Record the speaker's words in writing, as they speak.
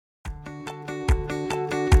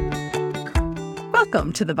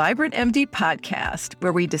Welcome to the Vibrant MD podcast,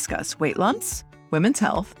 where we discuss weight loss, women's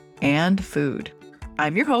health, and food.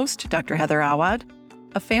 I'm your host, Dr. Heather Awad,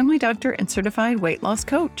 a family doctor and certified weight loss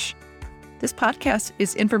coach. This podcast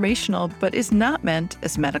is informational, but is not meant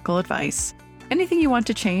as medical advice. Anything you want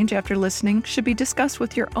to change after listening should be discussed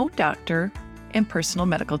with your own doctor and personal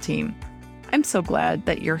medical team. I'm so glad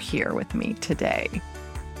that you're here with me today.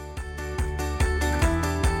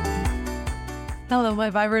 Hello, my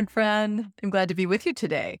vibrant friend. I'm glad to be with you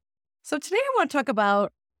today. So today I want to talk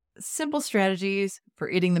about simple strategies for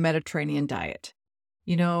eating the Mediterranean diet.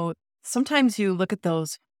 Sometimes you look at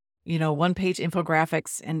those, one-page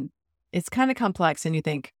infographics and it's kind of complex and you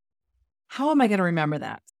think, how am I going to remember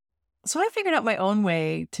that? So I figured out my own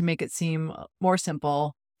way to make it seem more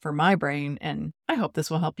simple for my brain, and I hope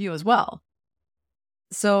this will help you as well.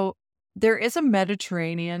 So there is a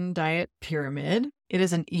Mediterranean diet pyramid. It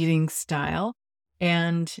is an eating style.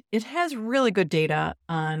 And it has really good data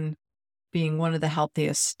on being one of the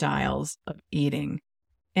healthiest styles of eating.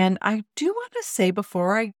 And I do want to say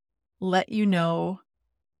before I let you know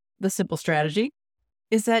the simple strategy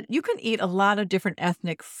is that you can eat a lot of different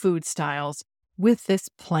ethnic food styles with this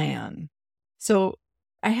plan. So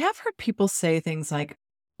I have heard people say things like,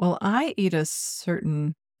 well, I eat a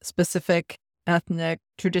certain specific ethnic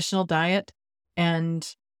traditional diet and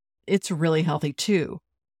it's really healthy too.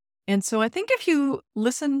 And so I think if you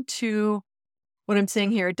listen to what I'm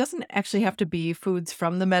saying here, it doesn't actually have to be foods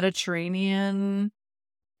from the Mediterranean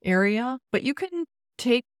area, but you can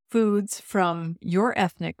take foods from your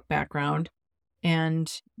ethnic background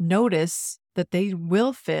and notice that they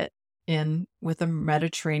will fit in with a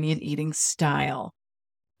Mediterranean eating style.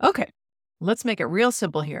 Okay, let's make it real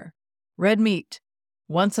simple here. Red meat,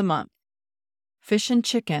 once a month. Fish and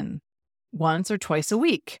chicken, once or twice a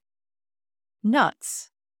week. Nuts,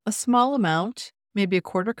 a small amount, maybe a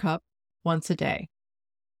quarter cup, once a day.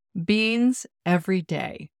 Beans every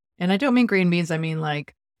day. And I don't mean green beans, I mean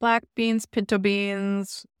like black beans, pinto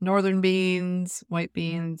beans, northern beans, white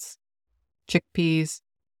beans, chickpeas,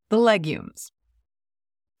 the legumes.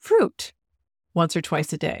 Fruit, once or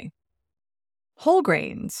twice a day. Whole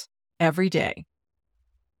grains, every day.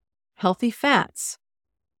 Healthy fats,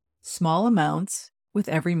 small amounts with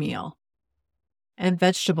every meal. And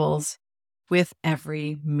vegetables with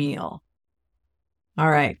every meal. All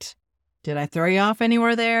right. Did I throw you off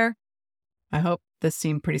anywhere there? I hope this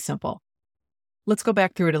seemed pretty simple. Let's go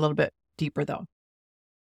back through it a little bit deeper though.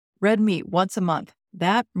 Red meat once a month.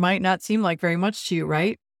 That might not seem like very much to you,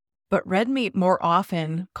 right? But red meat more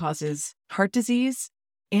often causes heart disease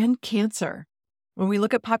and cancer. When we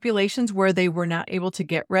look at populations where they were not able to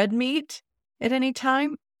get red meat at any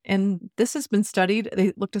time, and this has been studied,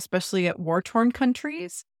 they looked especially at war-torn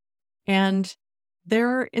countries, and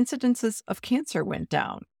their incidences of cancer went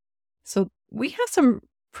down. So we have some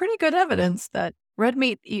pretty good evidence that red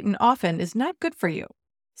meat eaten often is not good for you.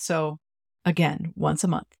 So again, once a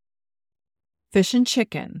month. Fish and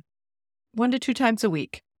chicken, 1 to 2 times a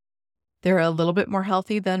week. They're a little bit more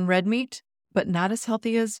healthy than red meat, but not as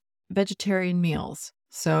healthy as vegetarian meals.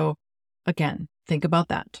 So again, think about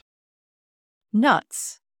that.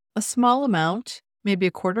 Nuts, a small amount, maybe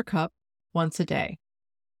a quarter cup, once a day.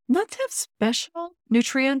 Nuts have special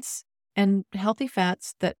nutrients and healthy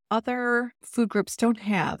fats that other food groups don't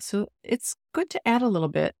have. So it's good to add a little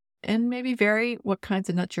bit and maybe vary what kinds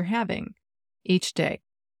of nuts you're having each day.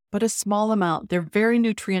 But a small amount. They're very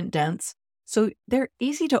nutrient dense, so they're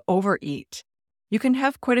easy to overeat. You can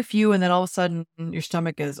have quite a few and then all of a sudden your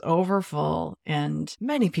stomach is overfull, and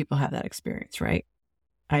many people have that experience, right?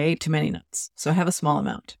 I ate too many nuts, so have a small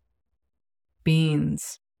amount.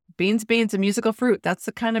 Beans, a musical fruit. That's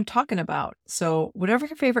the kind I'm talking about. So whatever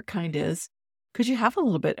your favorite kind is, could you have a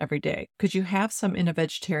little bit every day? Could you have some in a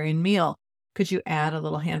vegetarian meal? Could you add a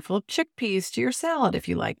little handful of chickpeas to your salad if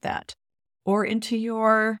you like that? Or into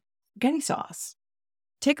your spaghetti sauce?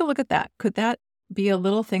 Take a look at that. Could that be a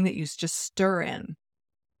little thing that you just stir in?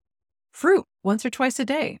 Fruit, once or twice a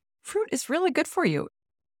day. Fruit is really good for you.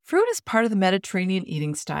 Fruit is part of the Mediterranean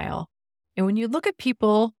eating style. And when you look at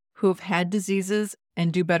people who have had diseases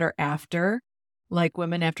and do better after, like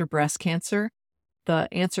women after breast cancer, the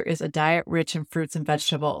answer is a diet rich in fruits and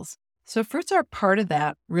vegetables. So fruits are part of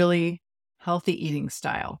that really healthy eating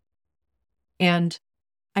style. And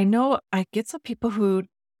I know I get some people who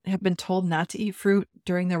have been told not to eat fruit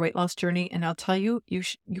during their weight loss journey. And I'll tell you,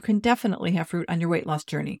 you can definitely have fruit on your weight loss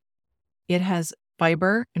journey. It has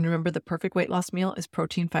fiber. And remember, the perfect weight loss meal is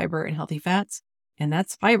protein, fiber, and healthy fats. And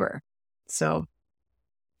that's fiber. So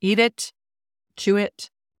eat it, chew it,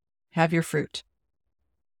 have your fruit.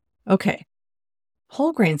 Okay.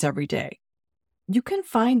 Whole grains every day. You can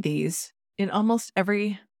find these in almost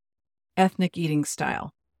every ethnic eating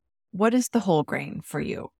style. What is the whole grain for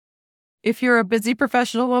you? If you're a busy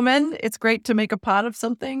professional woman, it's great to make a pot of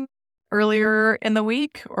something earlier in the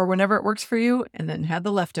week or whenever it works for you, and then have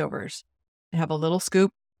the leftovers. Have a little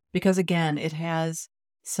scoop because, again, it has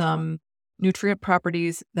some nutrient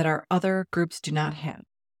properties that our other groups do not have.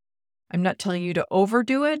 I'm not telling you to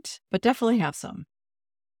overdo it, but definitely have some.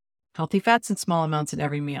 Healthy fats in small amounts in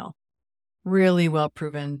every meal. Really well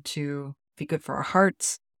proven to be good for our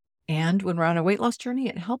hearts. And when we're on a weight loss journey,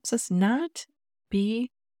 it helps us not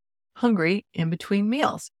be hungry in between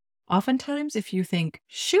meals. Oftentimes, if you think,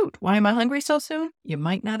 shoot, why am I hungry so soon? You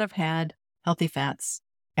might not have had healthy fats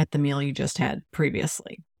at the meal you just had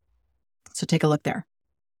previously. So take a look there.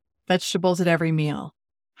 Vegetables at every meal.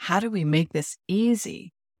 How do we make this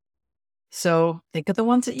easy? So think of the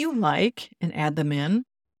ones that you like and add them in.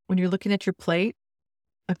 When you're looking at your plate,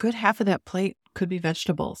 a good half of that plate could be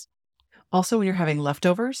vegetables. Also, when you're having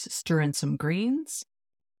leftovers, stir in some greens,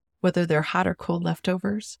 whether they're hot or cold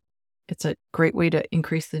leftovers. It's a great way to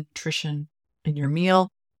increase the nutrition in your meal.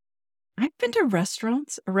 I've been to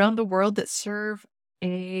restaurants around the world that serve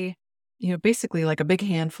basically like a big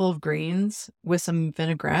handful of greens with some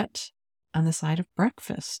vinaigrette on the side of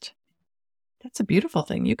breakfast. That's a beautiful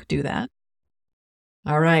thing. You could do that.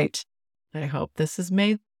 All right. I hope this has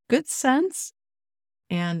made good sense.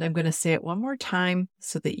 And I'm going to say it one more time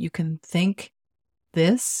so that you can think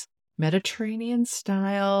this Mediterranean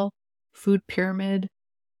style food pyramid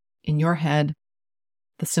in your head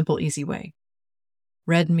the simple, easy way.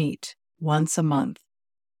 Red meat once a month.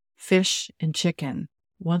 Fish and chicken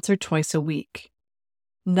once or twice a week.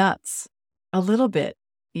 Nuts a little bit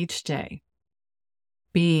each day.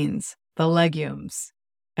 Beans, the legumes,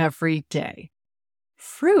 every day.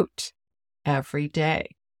 Fruit every day.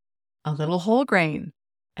 A little whole grain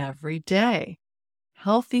every day.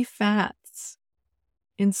 Healthy fats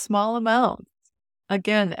in small amounts,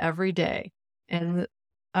 again, every day. And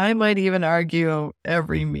I might even argue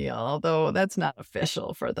every meal, although that's not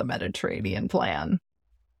official for the Mediterranean plan.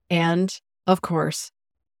 And, of course,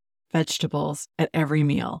 vegetables at every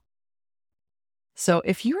meal. So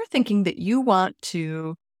if you are thinking that you want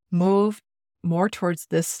to move more towards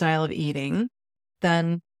this style of eating,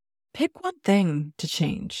 then pick one thing to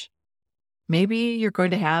change. Maybe you're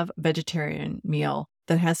going to have a vegetarian meal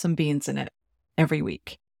that has some beans in it every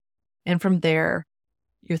week. And from there,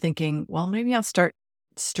 you're thinking, well, maybe I'll start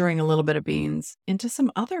stirring a little bit of beans into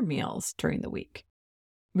some other meals during the week.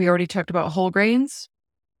 We already talked about whole grains,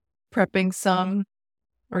 prepping some,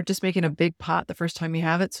 or just making a big pot the first time you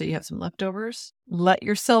have it so you have some leftovers. Let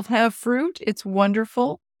yourself have fruit. It's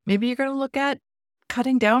wonderful. Maybe you're going to look at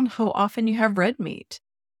cutting down how often you have red meat.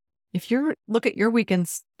 If you look at your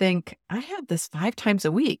weekends, think, I have this 5 times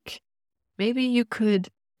a week. Maybe you could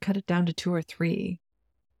cut it down to 2 or 3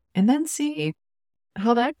 and then see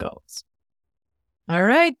how that goes. All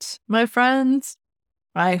right, my friends,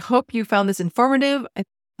 I hope you found this informative. I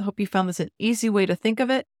hope you found this an easy way to think of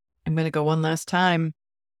it. I'm going to go one last time.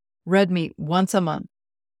 Red meat once a month.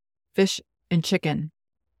 Fish and chicken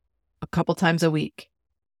a couple times a week.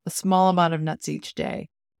 A small amount of nuts each day.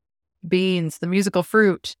 Beans, the musical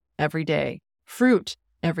fruit, every day. Fruit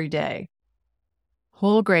every day.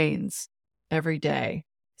 Whole grains every day.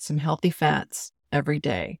 Some healthy fats every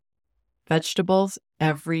day. Vegetables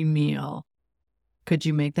every meal. Could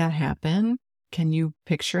you make that happen? Can you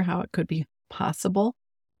picture how it could be possible?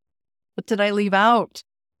 What did I leave out?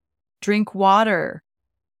 Drink water.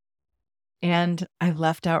 And I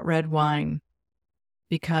left out red wine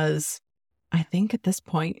because I think at this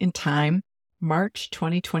point in time, March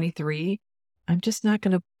 2023, I'm just not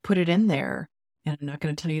going to put it in there. And I'm not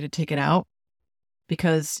going to tell you to take it out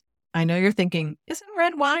because I know you're thinking, isn't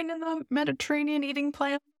red wine in the Mediterranean eating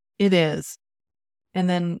plan? It is. And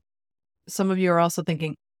then some of you are also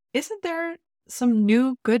thinking, isn't there some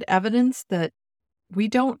new good evidence that we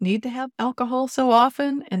don't need to have alcohol so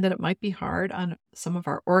often and that it might be hard on some of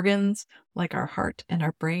our organs like our heart and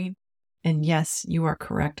our brain? And yes, you are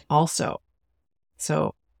correct also.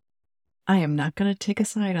 So I am not going to take a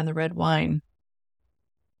side on the red wine.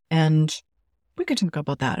 And we can talk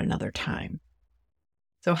about that another time.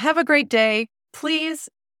 So have a great day. Please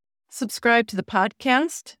subscribe to the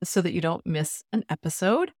podcast so that you don't miss an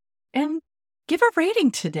episode. And give a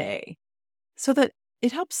rating today so that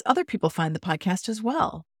it helps other people find the podcast as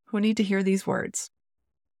well who need to hear these words.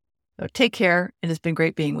 So take care. It has been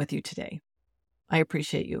great being with you today. I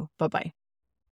appreciate you. Bye-bye.